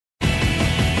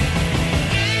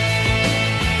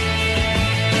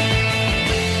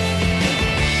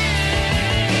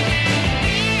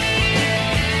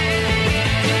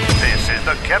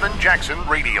Jackson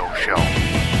Radio Show.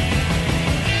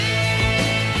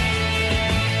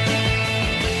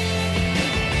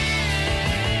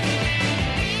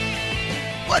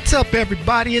 What's up,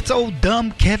 everybody? It's old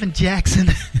dumb Kevin Jackson.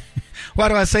 Why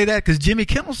do I say that? Because Jimmy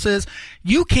Kimmel says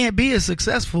you can't be a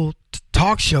successful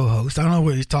talk show host. I don't know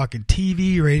whether he's talking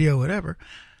TV, radio, whatever,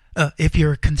 if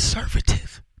you're a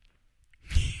conservative.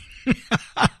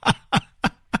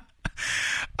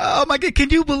 Oh my God!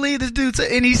 Can you believe this dude?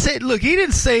 And he said, "Look, he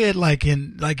didn't say it like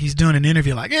he's doing an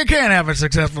interview. Like you can't have a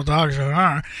successful talk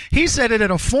show." He said it at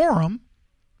a forum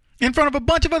in front of a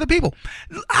bunch of other people.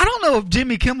 I don't know if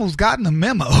Jimmy Kimmel's gotten the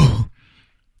memo,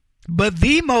 but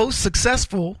the most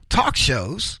successful talk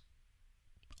shows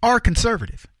are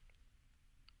conservative.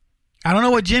 I don't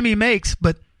know what Jimmy makes,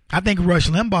 but I think Rush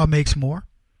Limbaugh makes more.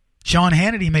 Sean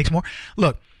Hannity makes more.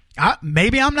 Look. I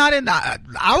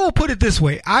will put it this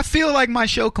way. I feel like my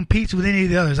show competes with any of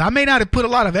the others. I may not have put a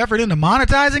lot of effort into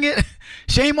monetizing it.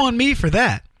 Shame on me for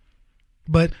that.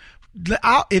 But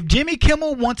if Jimmy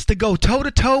Kimmel wants to go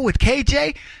toe-to-toe with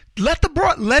KJ, let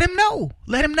him know.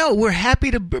 Let him know. We're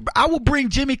happy to. I will bring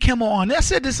Jimmy Kimmel on. I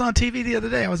said this on TV the other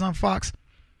day. I was on Fox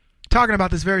talking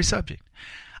about this very subject.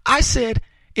 I said,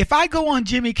 if I go on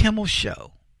Jimmy Kimmel's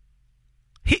show,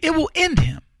 it will end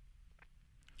him.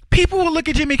 People will look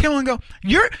at Jimmy Kimmel and go,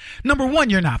 number one,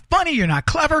 you're not funny, you're not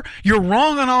clever, you're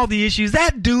wrong on all the issues.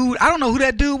 That dude, I don't know who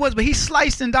that dude was, but he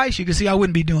sliced and diced. You can see I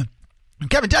wouldn't be doing. And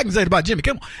Kevin Jackson said about Jimmy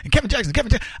Kimmel, and Kevin Jackson,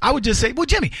 I would just say, well,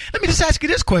 Jimmy, let me just ask you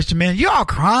this question, man. You're all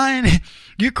crying.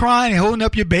 You're crying and holding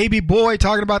up your baby boy,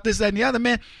 talking about this, that, and the other,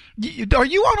 man. Are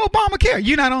you on Obamacare?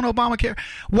 You're not on Obamacare.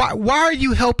 Why are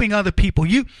you helping other people?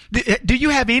 Do you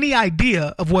have any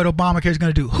idea of what Obamacare is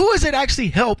going to do? Who has it actually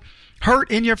helped?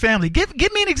 Hurt in your family? Give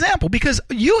me an example, because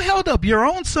you held up your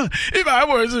own son. If I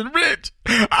wasn't rich,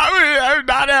 I would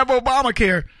not have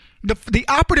Obamacare. The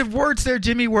operative words there,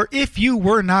 Jimmy, were if you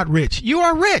were not rich. You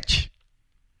are rich.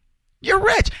 You're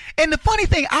rich. And the funny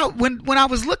thing, when I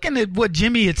was looking at what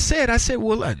Jimmy had said, I said,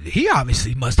 well, he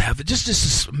obviously must have just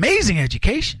this amazing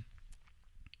education.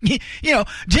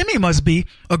 Jimmy must be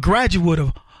a graduate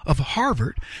of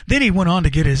Harvard. Then he went on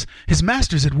to get his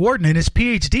master's at Wharton and his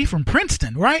PhD from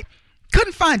Princeton, right?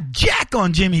 Couldn't find jack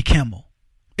on Jimmy Kimmel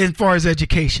as far as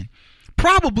education.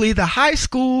 Probably the high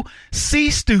school C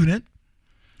student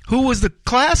who was the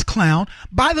class clown.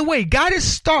 By the way, got his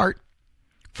start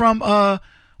from,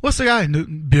 what's the guy?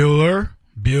 Bueller,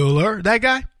 that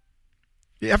guy?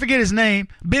 I forget his name.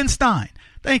 Ben Stein.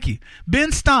 Thank you.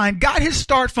 Ben Stein got his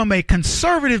start from a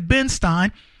conservative. Ben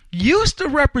Stein used to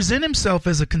represent himself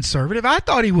as a conservative. I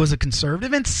thought he was a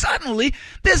conservative, and suddenly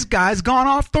this guy's gone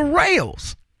off the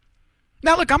rails.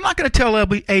 Now, look, I'm not going to tell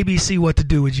ABC what to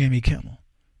do with Jimmy Kimmel.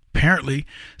 Apparently,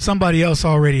 somebody else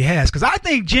already has. Because I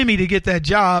think Jimmy, to get that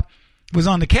job, was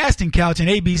on the casting couch, and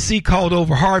ABC called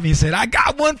over Harvey and said, I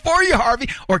got one for you, Harvey.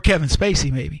 Or Kevin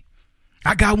Spacey, maybe.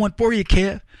 I got one for you,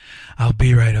 Kev. I'll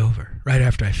be right over, right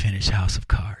after I finish House of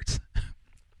Cards.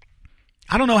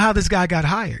 I don't know how this guy got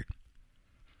hired.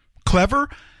 Clever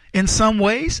in some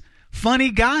ways.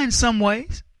 Funny guy in some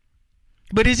ways.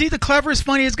 But is he the cleverest,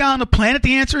 funniest guy on the planet?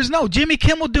 The answer is no. Jimmy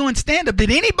Kimmel doing stand-up.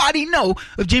 Did anybody know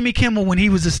of Jimmy Kimmel when he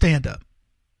was a stand-up?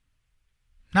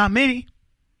 Not many.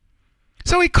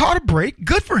 So he caught a break.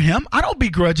 Good for him. I don't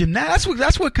begrudge him that.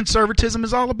 That's what conservatism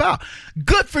is all about.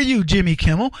 Good for you, Jimmy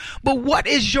Kimmel. But what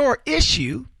is your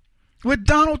issue with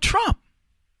Donald Trump?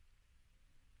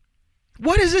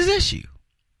 What is his issue?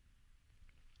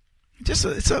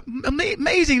 It's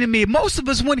amazing to me. Most of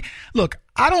us, look,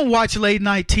 I don't watch late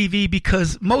night TV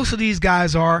because most of these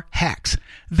guys are hacks.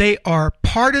 They are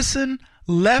partisan,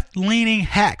 left-leaning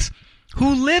hacks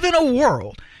who live in a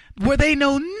world where they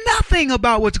know nothing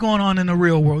about what's going on in the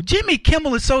real world. Jimmy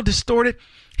Kimmel is so distorted.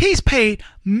 He's paid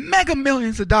mega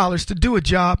millions of dollars to do a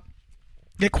job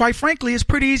that, quite frankly, is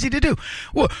pretty easy to do.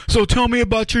 Well, so tell me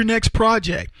about your next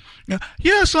project.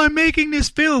 Yes, I'm making this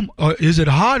film. Is it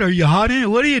hot? Are you hot in it?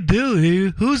 What do you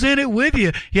do? Who's in it with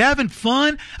you? You having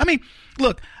fun? I mean,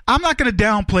 look, I'm not going to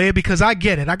downplay it because I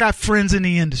get it. I got friends in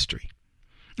the industry.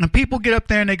 And people get up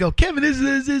there and they go, Kevin, this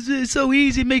is so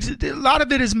easy. A lot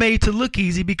of it is made to look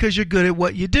easy because you're good at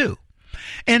what you do.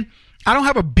 And I don't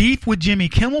have a beef with Jimmy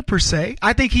Kimmel per se.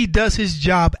 I think he does his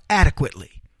job adequately.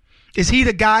 Is he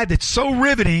the guy that's so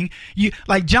riveting?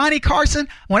 Like Johnny Carson,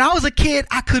 when I was a kid,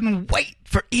 I couldn't wait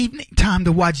for evening time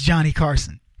to watch Johnny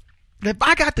Carson. If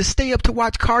I got to stay up to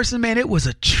watch Carson, man, it was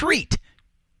a treat.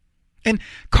 And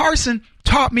Carson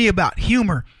taught me about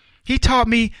humor. He taught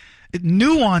me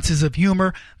nuances of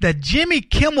humor that Jimmy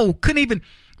Kimmel couldn't even,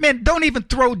 man, don't even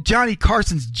throw Johnny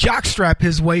Carson's jockstrap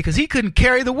his way because he couldn't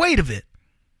carry the weight of it.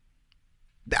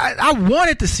 I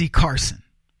wanted to see Carson.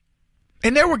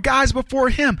 And there were guys before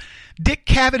him, Dick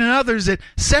Cavett and others, that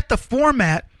set the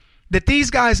format that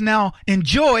these guys now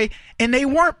enjoy, and they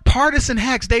weren't partisan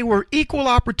hacks. They were equal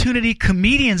opportunity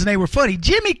comedians, and they were funny.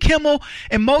 Jimmy Kimmel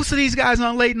and most of these guys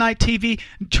on late night TV,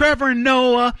 Trevor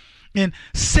Noah and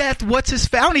Seth, I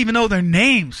don't even know their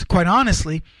names, quite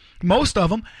honestly, most of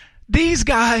them. These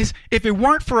guys, if it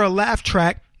weren't for a laugh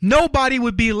track, nobody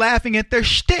would be laughing at their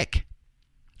shtick.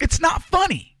 It's not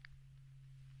funny.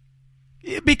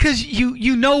 Because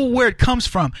you know where it comes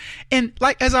from. And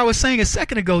like as I was saying a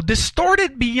second ago,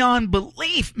 distorted beyond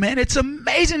belief, man. It's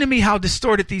amazing to me how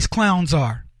distorted these clowns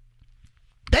are.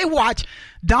 They watch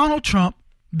Donald Trump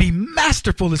be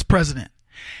masterful as president.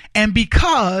 And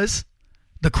because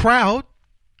the crowd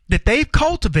that they've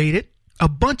cultivated, a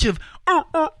bunch of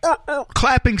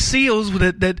clapping seals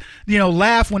that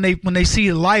laugh when they see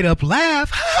a light up,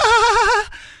 laugh.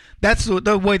 That's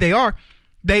the way they are.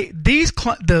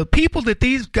 The people that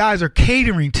these guys are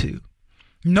catering to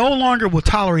no longer will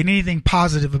tolerate anything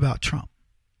positive about Trump.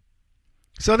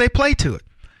 So they play to it.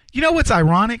 You know what's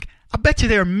ironic? I bet you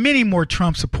there are many more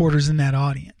Trump supporters in that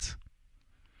audience.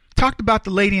 Talked about the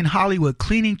lady in Hollywood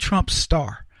cleaning Trump's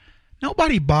star.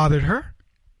 Nobody bothered her.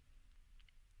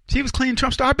 She was cleaning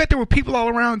Trump's star. I bet there were people all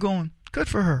around going, good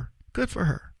for her, good for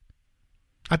her.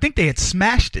 I think they had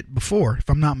smashed it before, if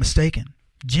I'm not mistaken.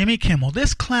 Jimmy Kimmel,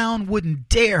 this clown wouldn't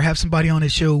dare have somebody on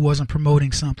his show who wasn't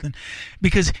promoting something,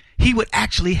 because he would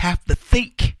actually have to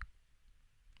think.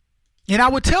 And I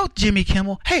would tell Jimmy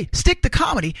Kimmel, hey, stick to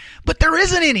comedy, but there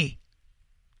isn't any.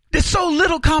 There's so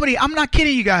little comedy. I'm not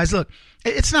kidding you guys. Look,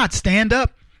 it's not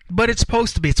stand-up, but it's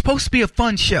supposed to be. It's supposed to be a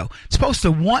fun show. It's supposed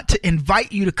to want to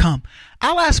invite you to come.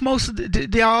 I'll ask the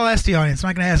audience. I'm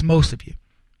not going to ask most of you.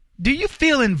 Do you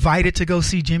feel invited to go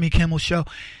see Jimmy Kimmel's show?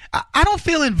 I don't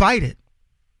feel invited.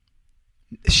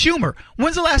 Schumer,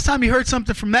 when's the last time you heard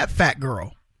something from that fat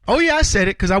girl? Oh yeah, I said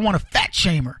it because I want to fat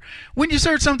shame her. When you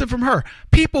heard something from her,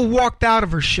 people walked out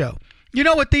of her show. You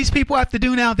know what these people have to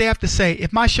do now? They have to say,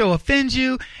 if my show offends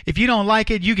you, if you don't like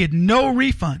it, you get no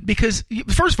refund. Because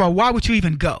first of all, why would you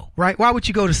even go, right? Why would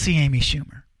you go to see Amy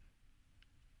Schumer?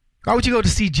 Why would you go to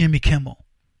see Jimmy Kimmel?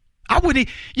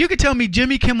 You could tell me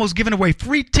Jimmy Kimmel's giving away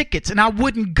free tickets and I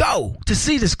wouldn't go to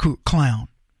see this clown.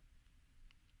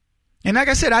 And like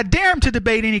I said, I dare him to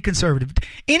debate any conservative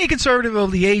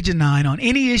of the age of 9 on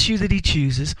any issue that he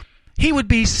chooses. He would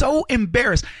be so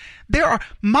embarrassed. I'm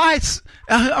going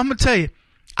to tell you,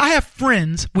 I have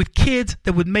friends with kids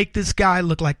that would make this guy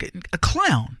look like a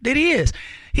clown that he is.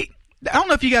 I don't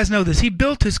know if you guys know this. He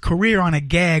built his career on a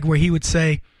gag where he would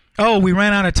say, oh, we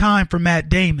ran out of time for Matt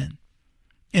Damon.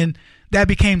 And that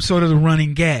became sort of the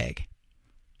running gag.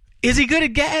 Is he good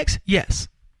at gags? Yes.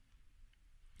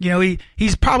 You know,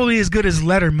 he's probably as good as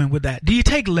Letterman with that. Do you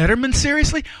take Letterman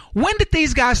seriously? When did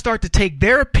these guys start to take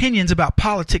their opinions about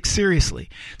politics seriously?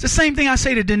 It's the same thing I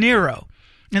say to De Niro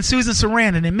and Susan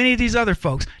Sarandon and many of these other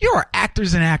folks. You are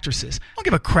actors and actresses. I don't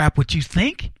give a crap what you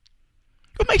think.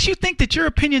 What makes you think that your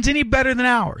opinion's any better than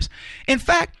ours? In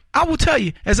fact, I will tell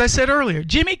you, as I said earlier,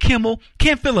 Jimmy Kimmel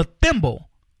can't fill a thimble.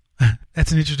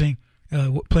 That's an interesting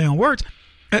play on words.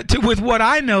 With what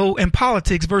I know in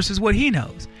politics versus what he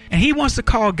knows. And he wants to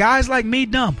call guys like me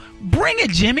dumb. Bring it,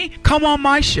 Jimmy. Come on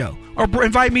my show. Or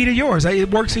invite me to yours.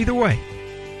 It works either way.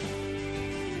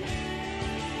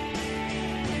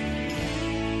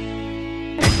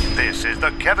 This is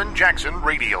the Kevin Jackson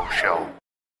Radio Show.